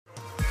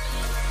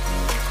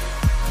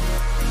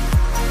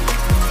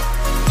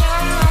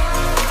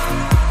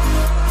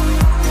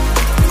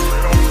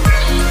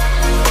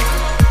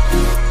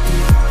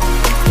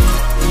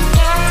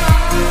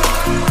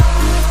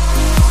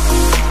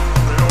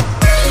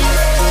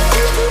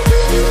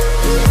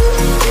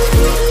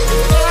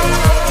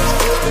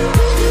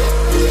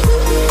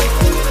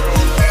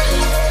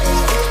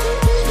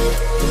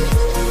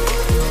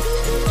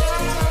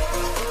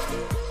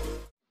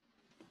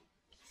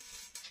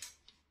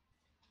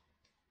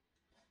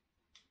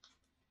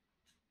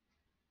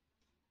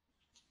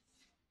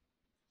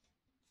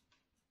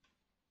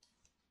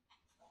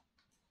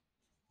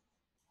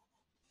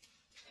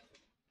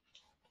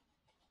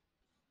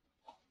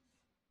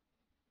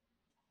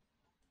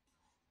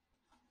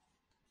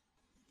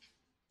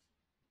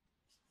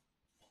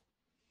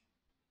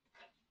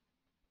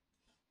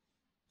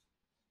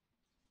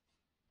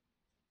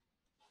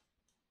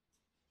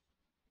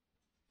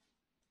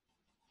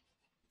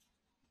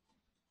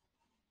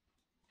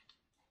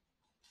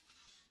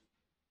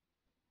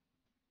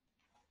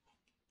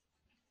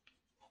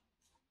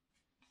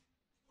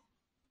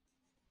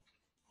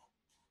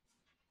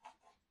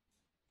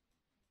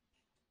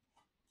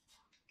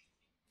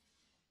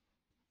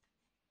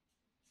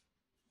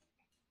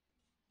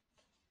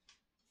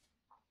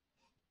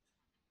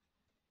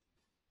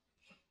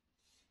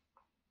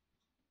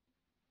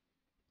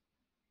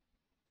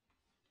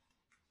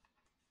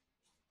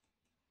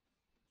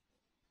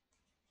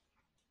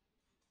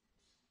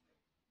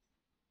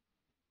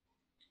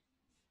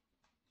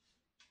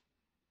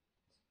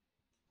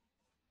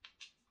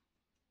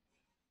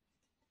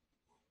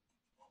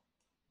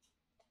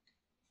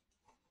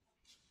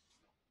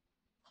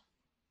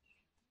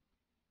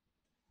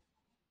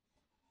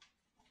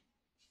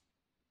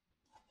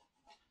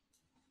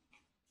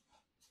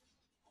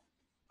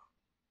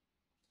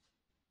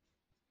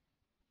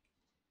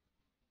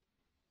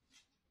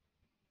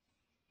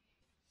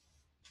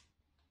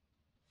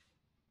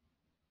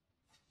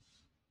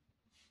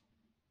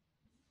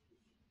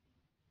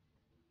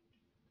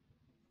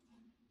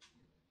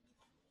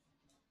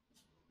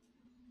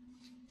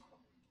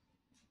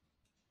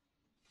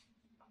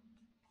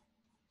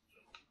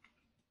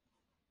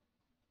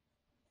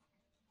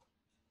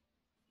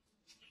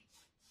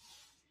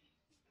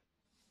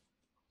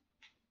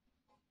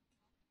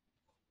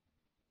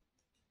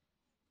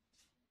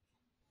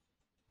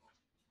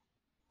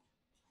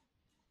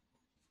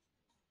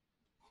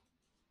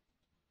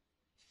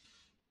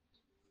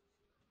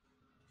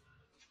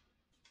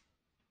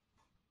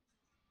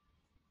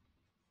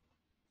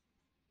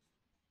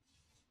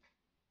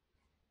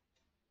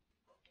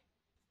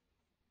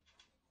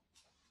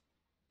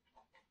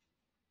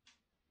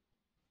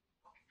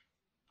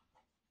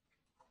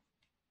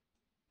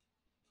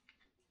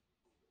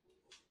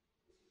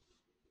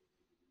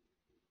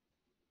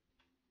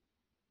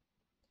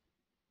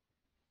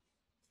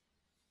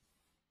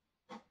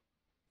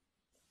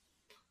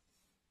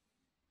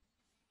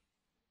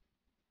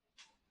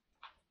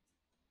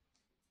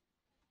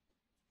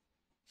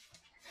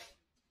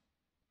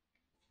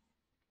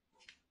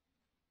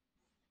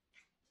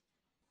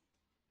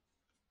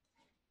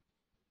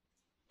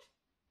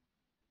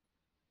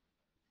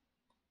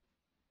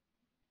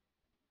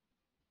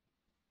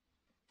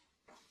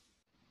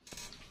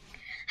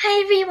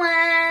Hi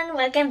everyone!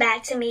 Welcome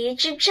back to my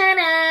YouTube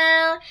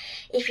channel!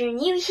 If you're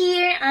new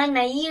here on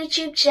my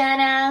YouTube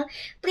channel,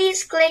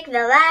 please click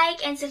the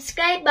like and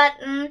subscribe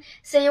button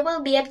so you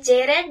will be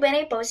updated when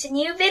I post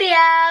new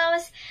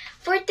videos.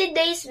 For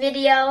today's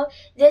video,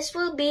 this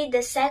will be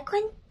the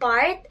second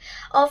part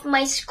of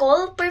my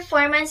school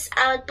performance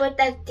output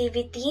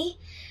activity.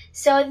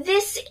 So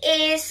this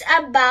is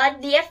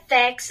about the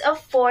effects of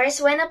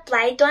force when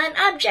applied to an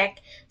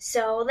object.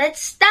 So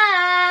let's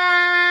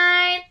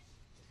start!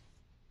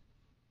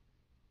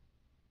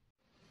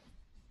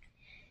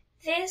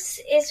 This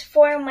is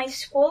for my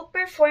school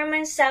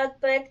performance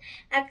output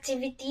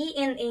activity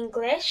in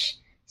English,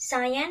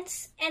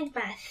 Science, and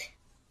Math.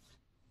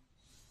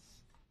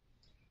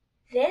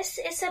 This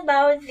is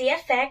about the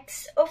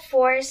effects of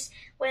force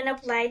when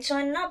applied to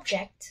an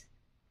object.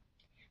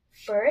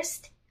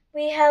 First,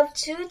 we have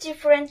two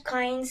different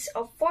kinds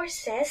of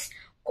forces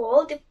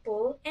called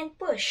pull and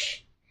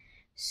push.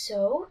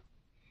 So,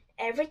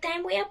 every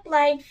time we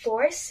applied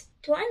force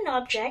to an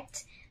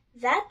object,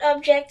 that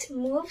object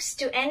moves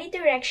to any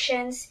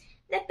directions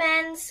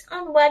depends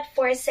on what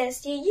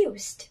forces you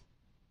used.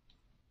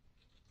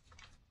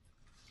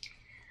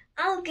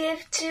 I'll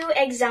give two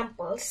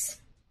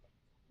examples.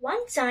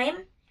 One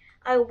time,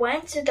 I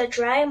went to the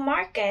dry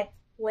market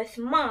with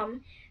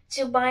Mom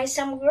to buy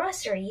some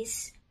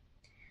groceries.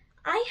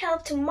 I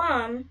helped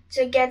Mom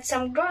to get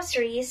some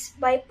groceries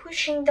by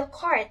pushing the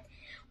cart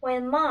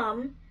when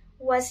Mom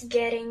was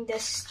getting the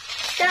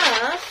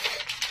stuff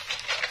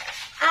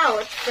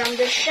out from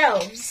the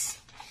shelves.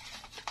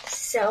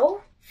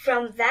 So,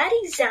 from that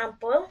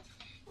example,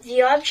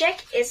 the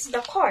object is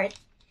the cart,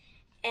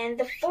 and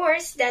the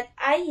force that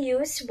I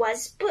used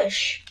was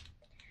push.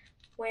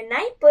 When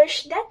I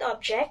pushed that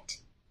object,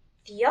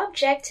 the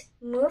object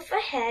moved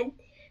ahead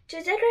to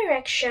the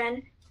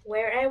direction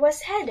where I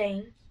was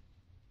heading.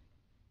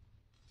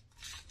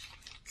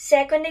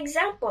 Second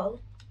example,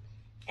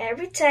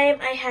 every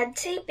time I had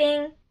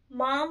taping,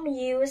 Mom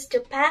used to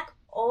pack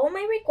all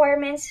my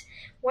requirements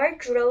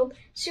wardrobe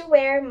to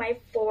wear my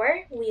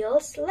 4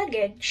 wheels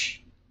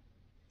luggage.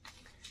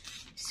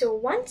 So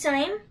one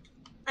time,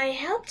 I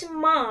helped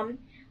Mom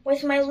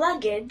with my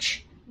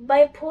luggage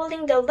by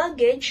pulling the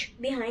luggage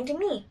behind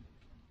me.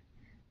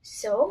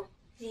 So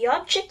the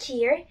object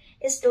here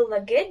is the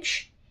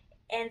luggage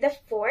and the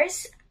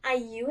force I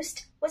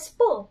used was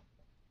pull.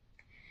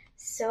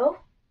 So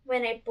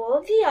when I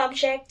pulled the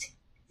object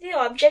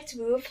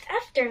moved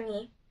after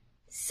me.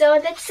 So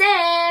that's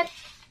it!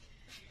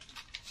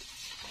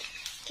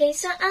 Okay,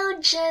 so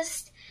I'll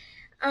just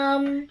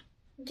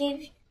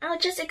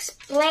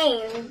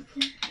explain.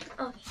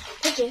 Oh,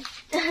 okay.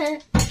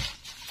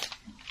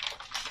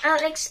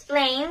 I'll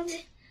explain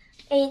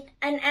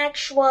an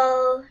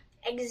actual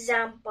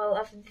example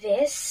of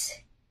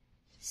this.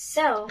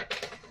 So,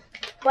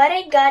 what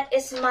I got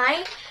is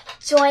my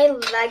toy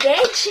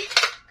luggage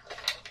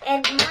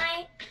and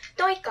my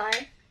toy car.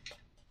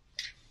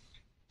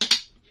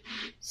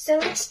 So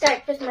let's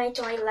start with my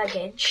toy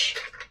luggage.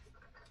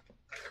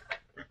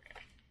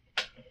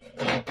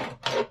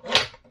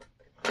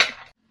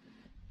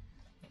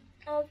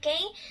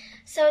 Okay,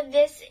 so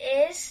this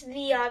is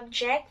the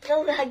object, the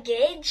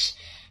luggage,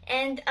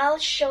 and I'll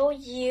show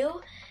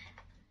you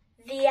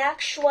the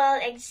actual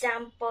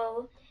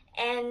example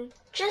and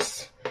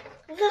just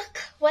look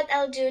what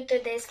I'll do to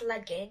this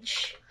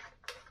luggage.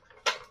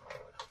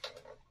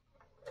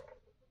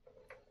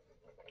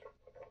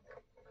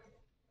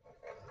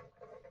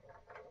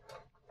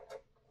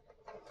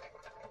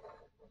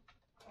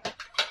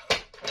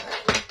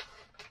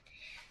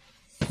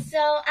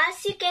 So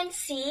as you can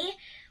see,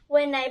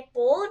 when I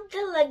pulled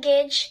the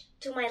luggage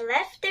to my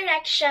left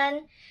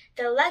direction,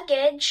 the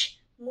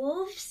luggage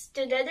moves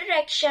to the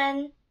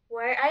direction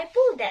where I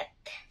pulled it.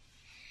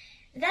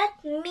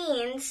 That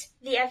means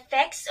the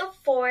effects of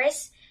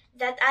force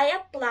that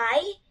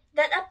applied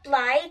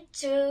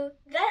to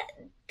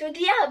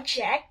the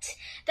object,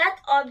 that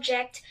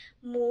object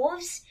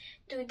moves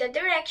to the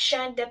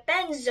direction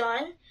depends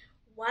on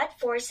what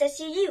forces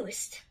you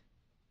used.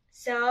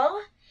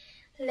 So,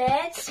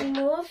 let's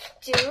move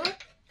to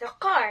the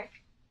car.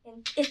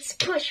 And it's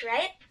push,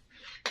 right?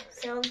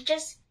 So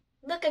just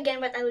look again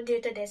what I'll do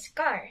to this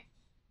car.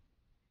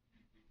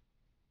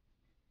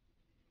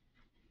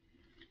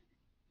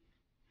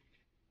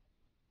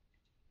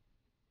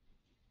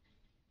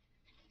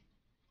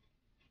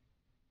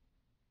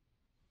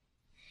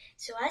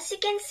 So as you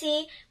can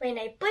see, when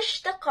I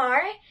push the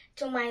car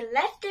to my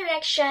left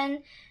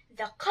direction,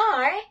 the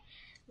car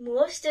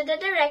moves to the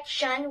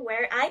direction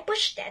where I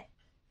pushed it.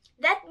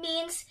 That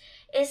means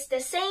it's the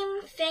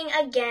same thing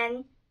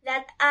again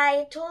that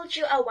I told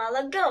you a while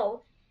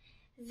ago,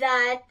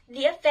 that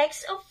the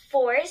effects of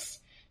force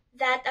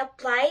that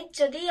applied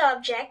to the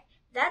object,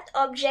 that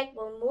object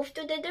will move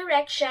to the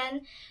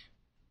direction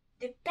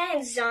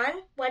depends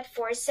on what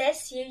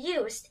forces you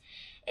used.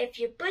 If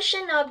you push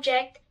an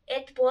object,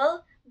 it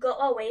will go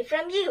away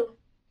from you.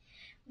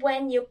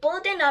 When you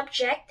pulled an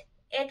object,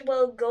 it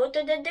will go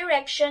to the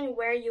direction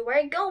where you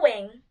are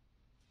going.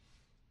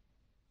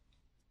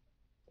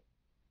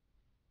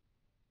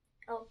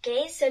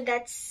 Okay, so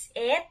that's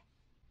it.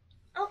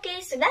 Okay,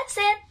 so that's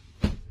it.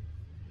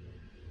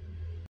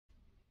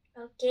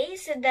 Okay,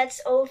 so that's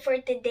all for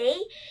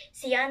today.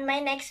 See you on my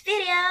next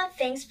video.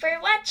 Thanks for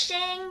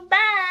watching.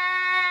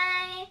 Bye!